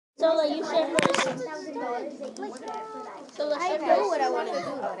Sola, you share first. Sola, I share know first. what I want to do,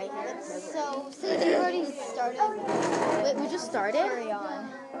 but I can't. So, since you already started, wait, we just started? Carry on.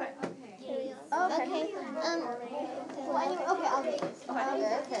 Okay. Okay. Well, anyway, okay, I'll do this.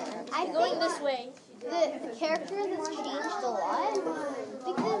 Okay. I Going think this way. the character has changed a lot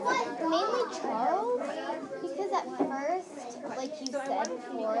because mainly Charles. Because at first, like you said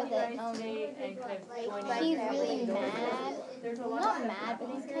before, that he's really mad. Not mad, but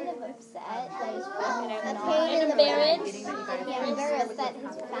he's kind of upset that his family's not. And embarrassed. Yeah, I'm very upset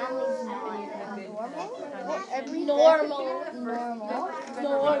his family's not Normal.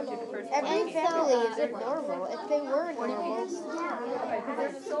 normal. Every family isn't normal. If they were normal, And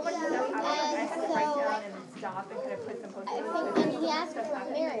so, I think, and he asked for a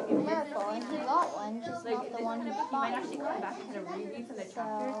miracle, and he got one, just not the one he thought he would.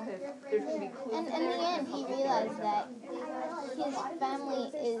 And in the end, he realized that his family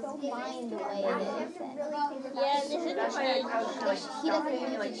is fine the way it is, and Yeah, this is a change. he doesn't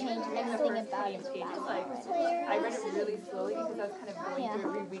need to change anything about his family. I read it really slowly because I was kind of going Yeah.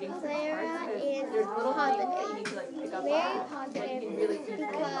 through rereading some Clara parts is because there's little things that you positive. need to pick up Very on. positive. Really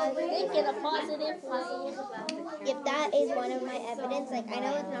Because Think in a positive way. if that is one of my evidence, like I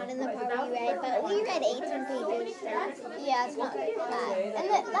know it's not in the part we read, but we read 18 pages. Yeah, it's not bad. And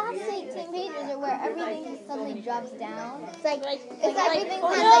the last 18 pages are where everything just suddenly drops down. It's like everything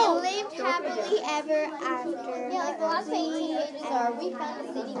oh and no! they lived happily ever after. Yeah, like the last 18 pages are, we found a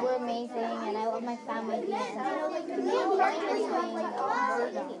city, we're amazing, and I love my family at the end. The main characters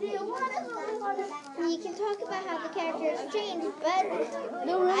You can talk about how the characters changed, but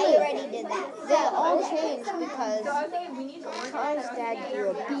No, I really. already did that. They all changed because Charles' dad grew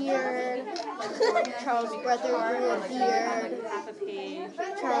a beard. Charles' brother grew a beard. half a page.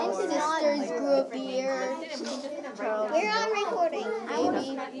 Charles' sisters grew a beard. Charles' We're on recording.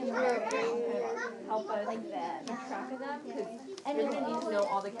 baby grew a beard. Help us keep track of them because you're going to need to know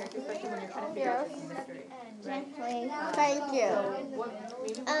all the characters, especially when you're trying to figure out the mystery. Gently. Thank you.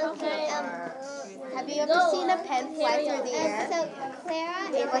 Okay. Have you ever seen a pen fly through the air? So Clara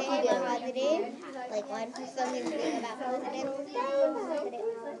is Like you very did. positive. Like when something's being about positive, very positive.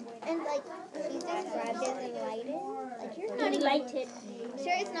 And like she described it as enlightened. Like you're not Delighted.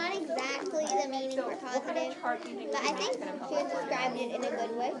 sure it's not exactly the meaning for positive, but I think she has described it in a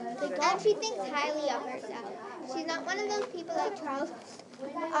good way. And she thinks highly of herself. She's not one of those people like Charles.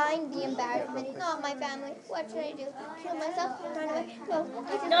 I'm the embarrassment, not my family. What should I do? Kill myself? Run away?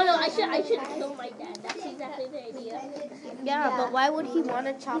 No, I should kill my dad. That's exactly the idea. Yeah, but why would he want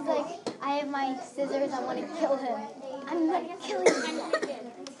to chop? He's like, I have my scissors, I want to kill him. I'm going to kill him.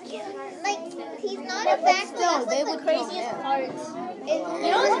 Like he's not But exactly. still, they The would kill craziest him. part. You You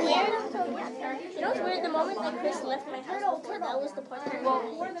know what's weird? You know what's weird? The moment that Chris left my house, that was the part that Well,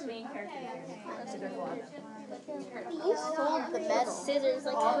 who are the main characters? There's a lot of them. He sold the best. scissors.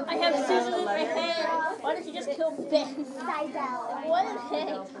 Like, I have scissors in my hand. Why don't you just kill Ben? What the heck?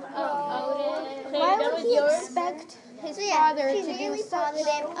 Okay, Why done would with he yours? expect his So yeah, father she's to do really such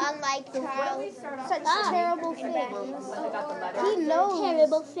positive, unlike Charles. terrible things? He knows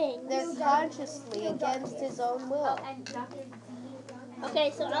Terrible thing. they're consciously against his own will.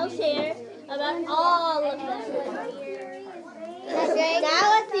 Okay, so I'll share about all of them. Greg,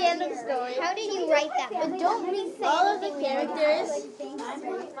 Now at the end of the story, how did you write that? But don't re-say all of the anything we've already characters.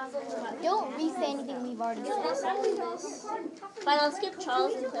 Don't re-say anything we've already said. But I'll skip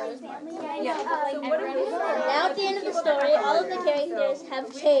Charles and Clara's part. Yeah. So what are we Now at the end of the story, all of the characters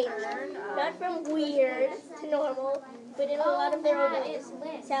have changed. Not from weird to normal, but in a lot of their own ways.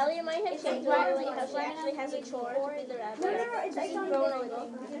 Sally might have changed a little, like how she actually has a chore to feed the rabbit. She's grown a little.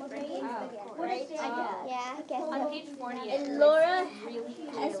 Right? Yeah, I guess. on page 48? And Laura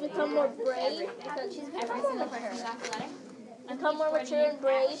has become more brave because she's become more mature. Become more mature and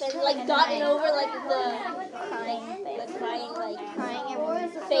brave and like gotten over like the crying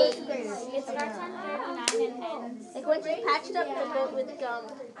phase. It starts on 49 and ends. Like when she patched up the boat with gum.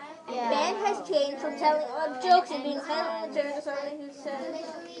 Ben has changed from telling jokes and being kind of mature to someone who's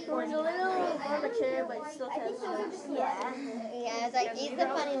a little more mature but still tells jokes. Yeah, it's like he's the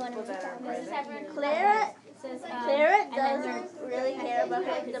funny one. Clara doesn't really care about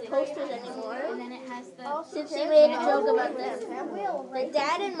the posters anymore Then it has the since she made a joke about them. The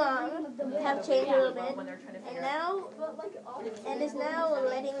dad and mom have changed a little bit, and is now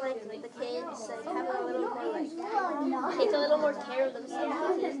letting like the kids like have a little more like take a little more care of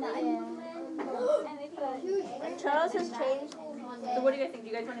themselves. And Charles has changed. So what do you guys think? Do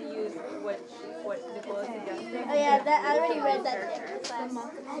you guys want to use what Nicola suggested? Oh yeah, that I already read that in class.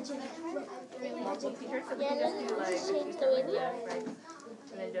 Multiple teachers? So we Yeah, can no, just do just like change the way they are. right?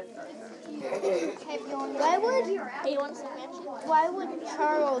 And then just Why would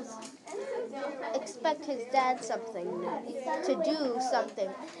Charles expect his dad to do something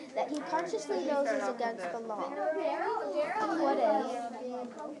that he consciously knows is against the law? What is?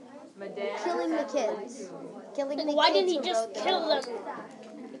 Killing the kids. Why didn't he just kill them?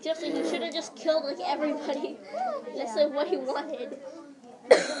 Seriously, he should have just killed like everybody. That's like what he wanted.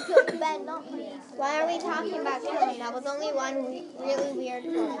 Why are we talking about killing? That was only one really weird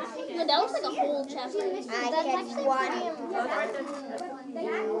one. No, that was like a whole chapter. I get one. I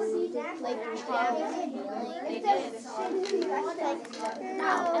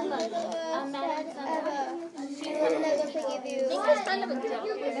think it's kind of a joke.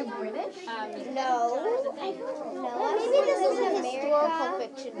 No. Maybe this is an historical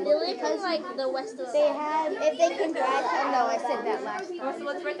fiction. They live in like the west of They have, if they can drive. Oh no, I said that last time. So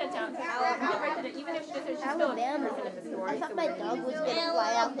let's write that down. We can write that down. Even if she's still a person in the story. I thought my dog was going to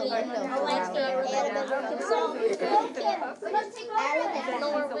fly out the window. I like the Arkansas.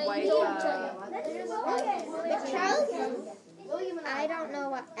 But Charles, I don't know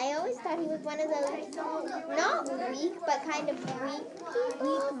what. I always thought he was one of those, not weak, but kind of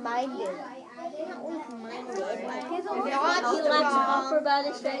weak-minded. Not weak-minded. He's He lacks upper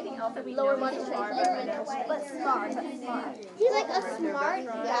body strength, lower body strength, and mental strength. But smart. He's like a smart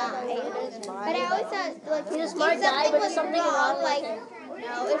guy. But I always thought, like, He's a smart guy, but there's something wrong with like, him.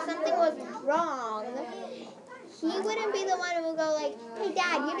 no, if something was wrong, he wouldn't be the one who would go like, hey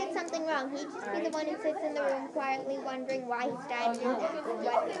Dad, you did something wrong. He'd just be the one who sits in the room quietly wondering why his dad did that.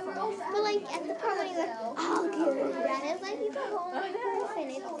 But like at the part when he's like, I'll kill his dad, it's like he's a whole other person.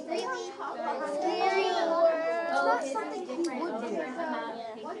 It's really scary.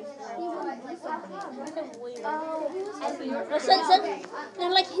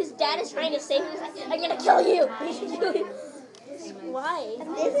 Then like his dad is trying to save him. He's like, I'm gonna kill you. Why?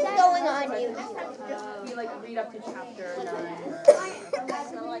 This is going on YouTube. We like read up to chapter 9.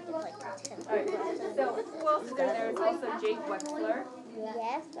 It's not like it's like 10. Alright, so who else is there? There's also Jake Wexler.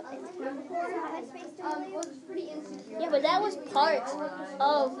 Yes, but it's Yeah, but that was part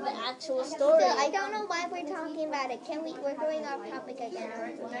of the actual story. still, I don't know why we're talking about it. We're going off topic again.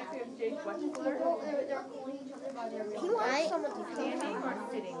 Next we have Jake Wexler. He wants someone to kill Standing or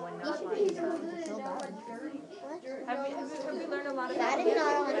sitting when not lying down. Have we learned a lot about That is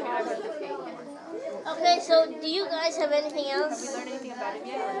not on him? topic. Okay, so do you guys have anything Have we else? learned anything about him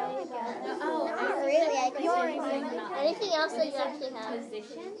yet or no? Not really. I guess Anything else that you actually have?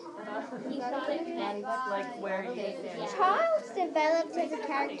 Like where he is in. Charles developed as a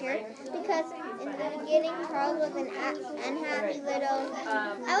character because in the beginning Charles was an unhappy little, I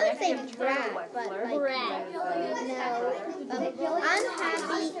would say brat, but like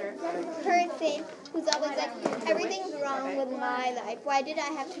unhappy person who's always like, everything's wrong with my life. Why did I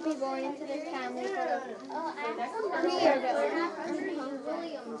have to be born into this family full of weirdos?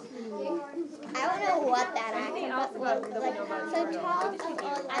 I don't know what that accent was, like, so Charles was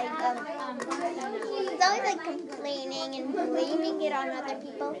all like, he's always like complaining and blaming it on other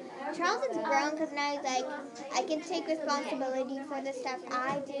people. Charles is grown because now he's like, I can take responsibility for the stuff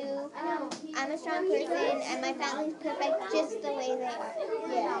I do. I'm a strong person and my family's perfect just the way they are.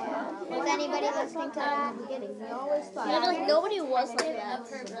 Yeah. Was anybody listening to that? Yeah, like nobody was like that.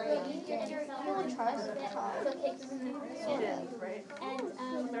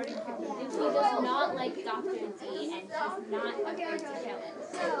 He does not like Dr. D, and he's not afraid to kill him.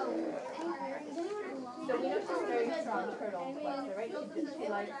 So we know she's very strong for her own pleasure, right? She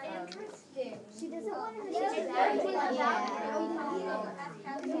likes, She doesn't want to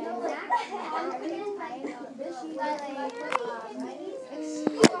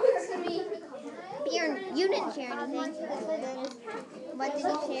Bjorn, you didn't share anything. What did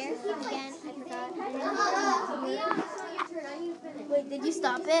you share? Again, I forgot. Wait, did you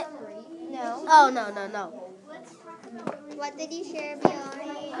stop it? No. Oh, no. What did you share, Bjorn?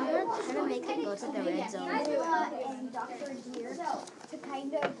 I'm going to try to make it go to the red zone.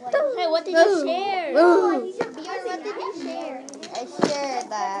 Hey, what did you share? Bjorn, what did you share? I shared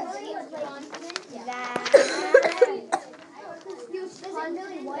that.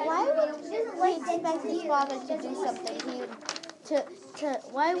 Why would he expect his father to do something?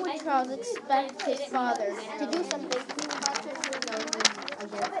 Why would Charles expect his father to do something he consciously knows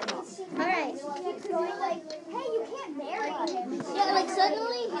is against him? Alright. Hey, you can't marry him. Yeah, like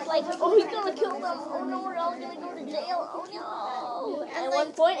suddenly he's like, oh, he's gonna kill them. Oh no, we're all gonna go to jail. Oh no. At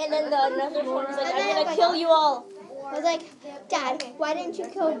one point, and then another point was like, I'm gonna kill you all. I was like, Dad, why didn't you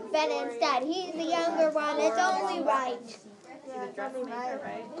kill Ben instead? He's the younger one. It's only right. a dressmaker,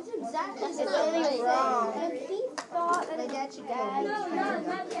 right? It's exactly That's the not same right. wrong. And he thought My dad should that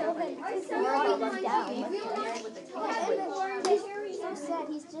kill me. brought him down. He's so sad.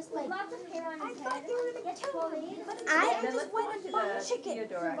 He's just like, I Let's go into the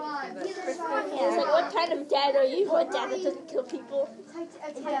Theodora. He's like, what kind of dad are you? What dad that doesn't kill people?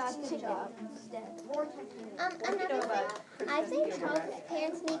 another thing, I think Charles'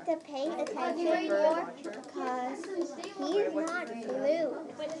 parents need to pay attention more because he's not blue.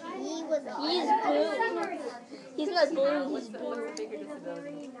 He was He's blue. He's not blue, he's blue. What's the bigger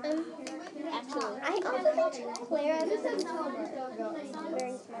disability? Actually. I also think Clara's very smart.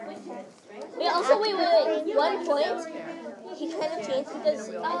 Wait, also, wait. One point, he kind of changed because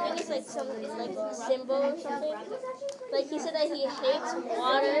I think it's like some like symbol or something. Like he said that he hates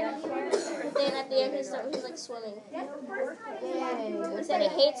water, but then at the end he's like swimming. He said he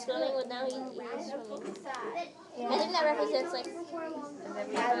hates swimming, but now he's swimming. I think that represents like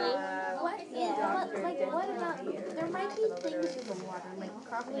family. what about, there might be things in the water, like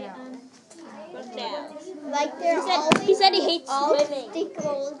crocodiles. Yeah. Like there He said he hates swimming.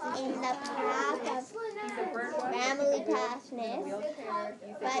 obstacles in the path of family passionate,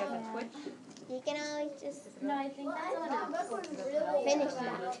 but you can always just finish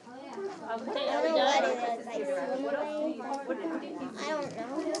that. Okay, I are don't we know what done? it is, like swimming. I don't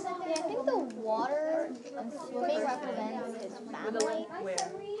know. I think the water and swimming represents his family.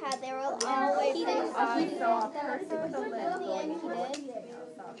 How they will always say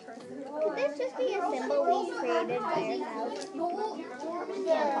Could this just be a symbol we created by ourselves?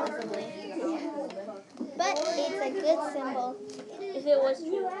 yeah, possibly. But it's a good symbol. If it was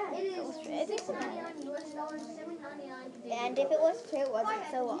true. And if it was true, it wasn't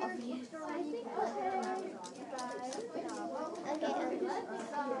so obvious. Okay,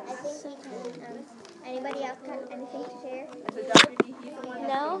 I think we can, anybody else got anything to share? So Dr. D, he's the one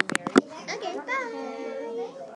No? that's getting married. Okay, bye.